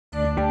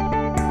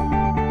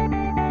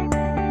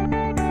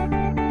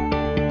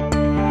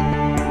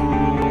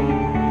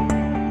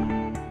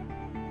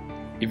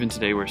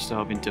today we're still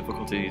having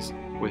difficulties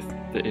with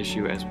the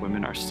issue as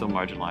women are still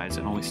marginalized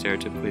and only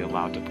stereotypically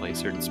allowed to play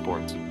certain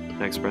sports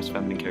that express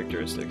feminine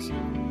characteristics.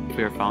 If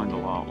we are following the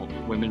law,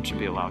 women should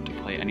be allowed to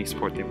play any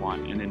sport they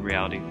want, and in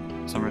reality,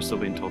 some are still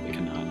being told they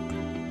cannot.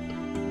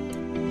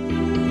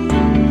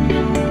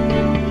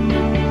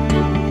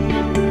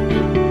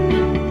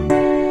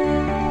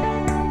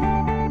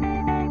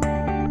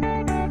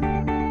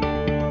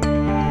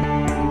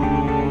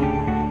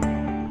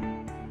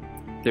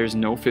 There is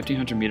no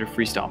 1500 meter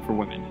freestyle for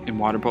women. In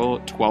water polo,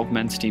 12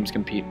 men's teams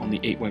compete, only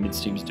 8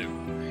 women's teams do.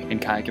 In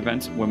kayak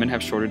events, women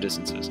have shorter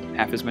distances,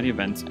 half as many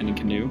events, and in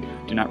canoe,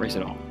 do not race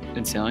at all.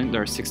 In sailing,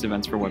 there are 6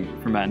 events for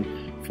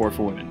men, 4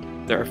 for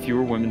women. There are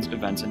fewer women's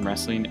events in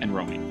wrestling and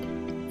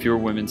rowing, fewer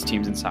women's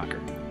teams in soccer.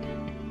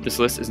 This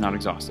list is not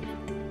exhaustive.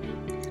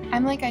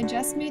 I'm like, I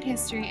just made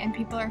history and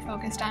people are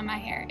focused on my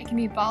hair. It can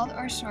be bald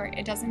or short,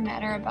 it doesn't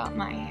matter about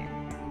my hair.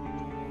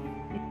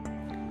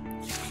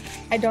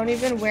 I don't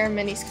even wear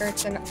mini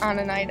skirts on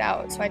a night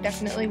out, so I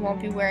definitely won't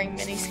be wearing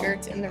mini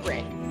skirts in the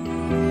ring.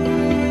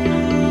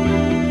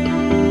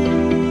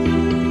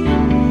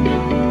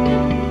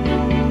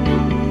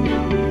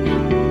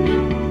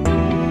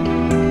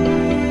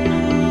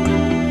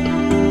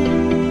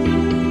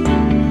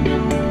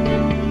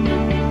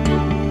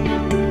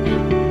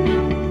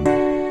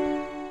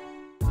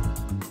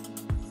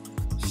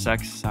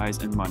 Sex, size,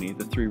 and money,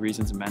 the 3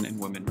 reasons men and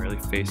women rarely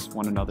face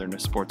one another in a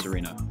sports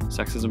arena.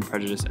 Sexism,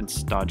 prejudice, and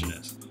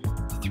stodginess,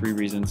 the 3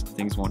 reasons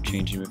things won't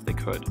change even if they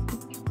could.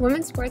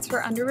 Women's sports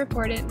were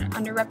underreported and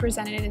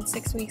underrepresented in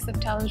 6 weeks of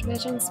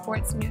television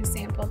sports news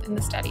sampled in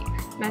the study.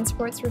 Men's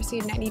sports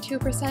received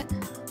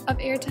 92% of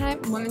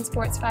airtime, women's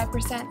sports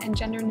 5%, and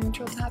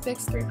gender-neutral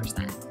topics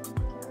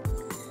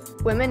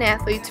 3%. Women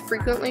athletes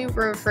frequently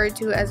were referred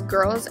to as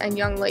girls and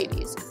young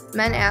ladies.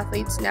 Men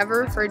athletes, never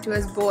referred to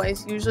as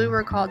boys, usually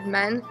were called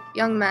men,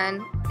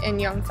 and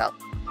young fellas.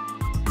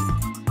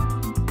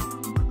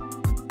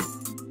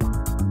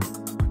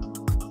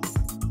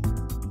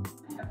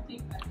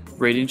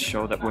 Ratings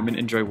show that women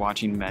enjoy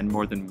watching men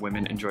more than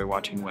women enjoy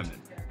watching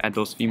women. Add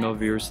those female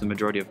viewers to the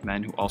majority of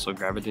men who also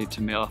gravitate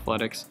to male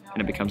athletics,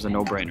 and it becomes a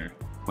no-brainer.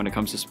 When it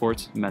comes to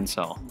sports, men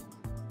sell.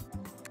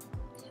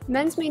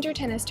 Men's major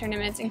tennis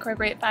tournaments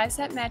incorporate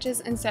 5-set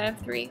matches instead of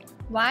 3.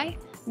 Why?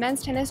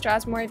 Men's tennis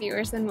draws more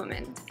viewers than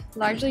women,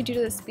 largely due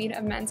to the speed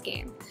of men's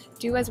game.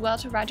 Due as well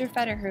to Roger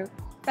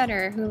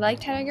Federer, who, like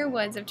Tiger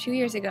Woods of 2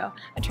 years ago,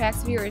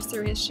 attracts viewers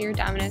through his sheer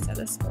dominance of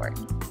the sport.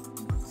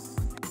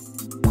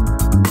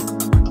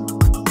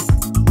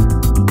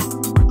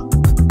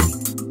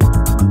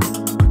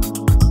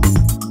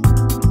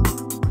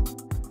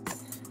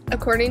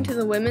 According to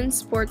the Women's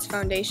Sports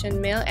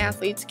Foundation, male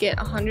athletes get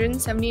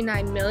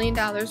 $179 million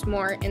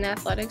more in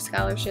athletic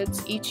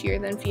scholarships each year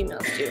than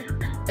females do.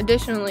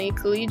 Additionally,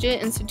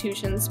 collegiate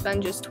institutions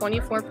spend just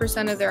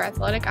 24% of their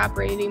athletic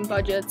operating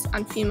budgets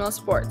on female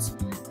sports,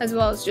 as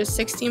well as just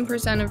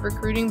 16% of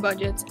recruiting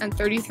budgets and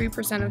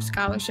 33% of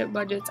scholarship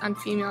budgets on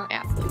female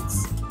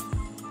athletes.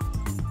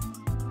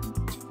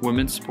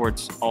 Women's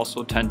sports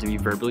also tend to be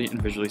verbally and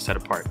visually set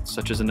apart,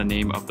 such as in the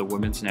name of the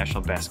Women's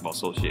National Basketball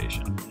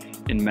Association.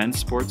 In men's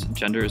sports,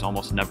 gender is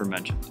almost never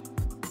mentioned.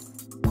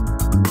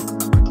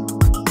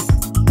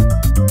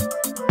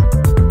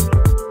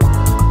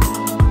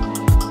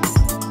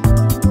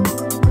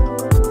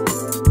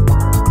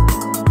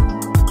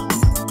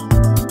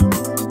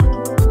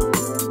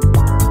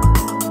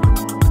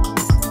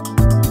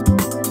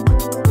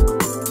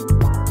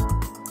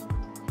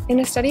 'In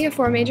a study of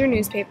 4 major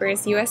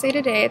newspapers, USA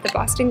Today, the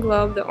Boston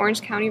Globe, the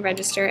Orange County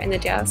Register, and the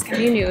Dallas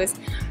County News,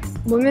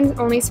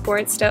 women-only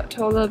sports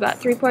total about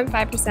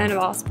 3.5% of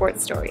all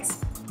sports stories.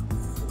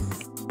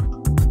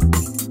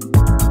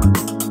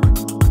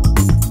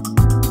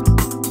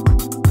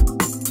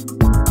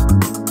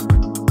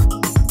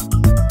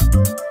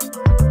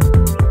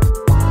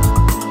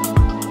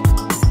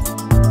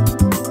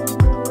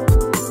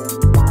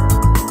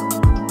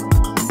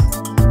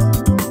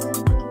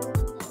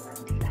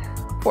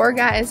 Poor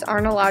guys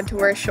aren't allowed to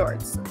wear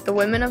shorts. The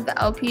women of the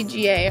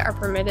LPGA are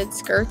permitted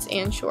skirts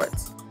and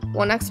shorts.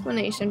 One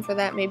explanation for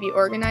that may be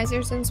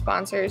organizers and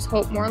sponsors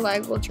hope more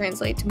leg will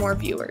translate to more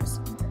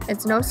viewers.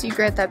 It's no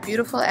secret that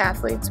beautiful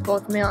athletes,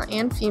 both male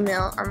and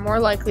female, are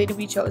more likely to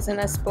be chosen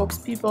as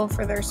spokespeople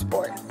for their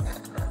sport.